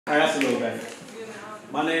Alright, that's a little better.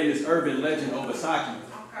 My name is Urban Legend Obaski.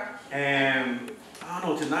 And I don't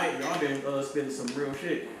know, tonight y'all been spitting some real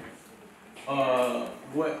shit.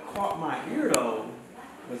 What caught my ear though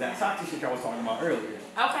was that toxic shit y'all was talking about earlier.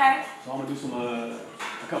 Okay. So I'm gonna do some a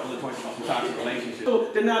couple of points about some toxic relationships.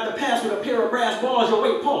 So denied the pass with a pair of brass balls. Yo,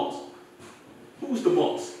 wait, pause. Who's the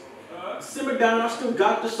boss? Simmer down, I still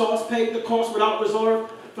got the sauce, paid the cost without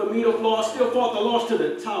reserve. For me to floss, still fought the loss to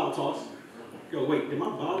the towel toss. Yo, wait, did my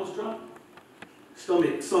bottles drop?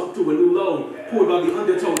 Stomach sunk to a new low, poured by the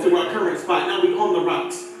undertow to our current spot. Now we on the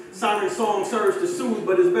rocks. Siren song serves to soothe,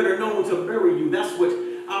 but is better known to bury you. That's what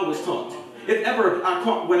I was taught. If ever I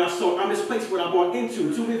caught what I sought, I misplaced what I bought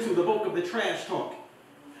into, too into the bulk of the trash talk.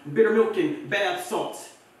 Bitter milk and bath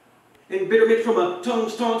salts. And bitterment from a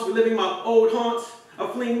tongue's taunts, reliving my old haunts. A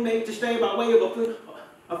fling made to stay by way of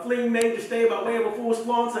a fling made to stay by way of a fool's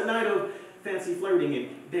flaunts. A night of fancy flirting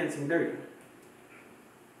and dancing dirty.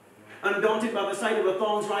 Undaunted by the sight of the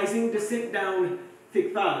thongs rising to sit down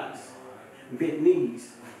thick thighs, bent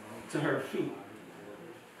knees to her feet.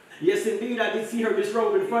 Yes, indeed, I did see her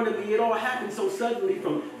disrobe in front of me. It all happened so suddenly,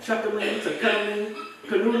 from chuckling to cuddling,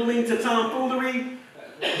 canoodling to tomfoolery.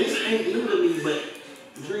 This ain't new to me, but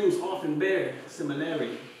dreams often bear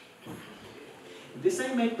similarity. This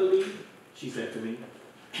ain't make-believe, she said to me,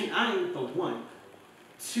 and I ain't the one.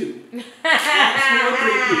 2. That's 4 or 3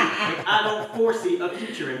 if I don't foresee a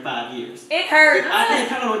future in 5 years. It hurts. If I can't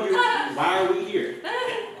count on you, why are we here?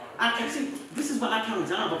 I can see, this is what I count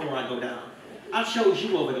down before I go down. I chose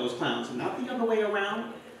you over those clowns, not the other way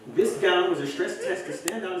around. This gown was a stress test to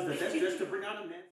stand out as the best dress to bring out a man.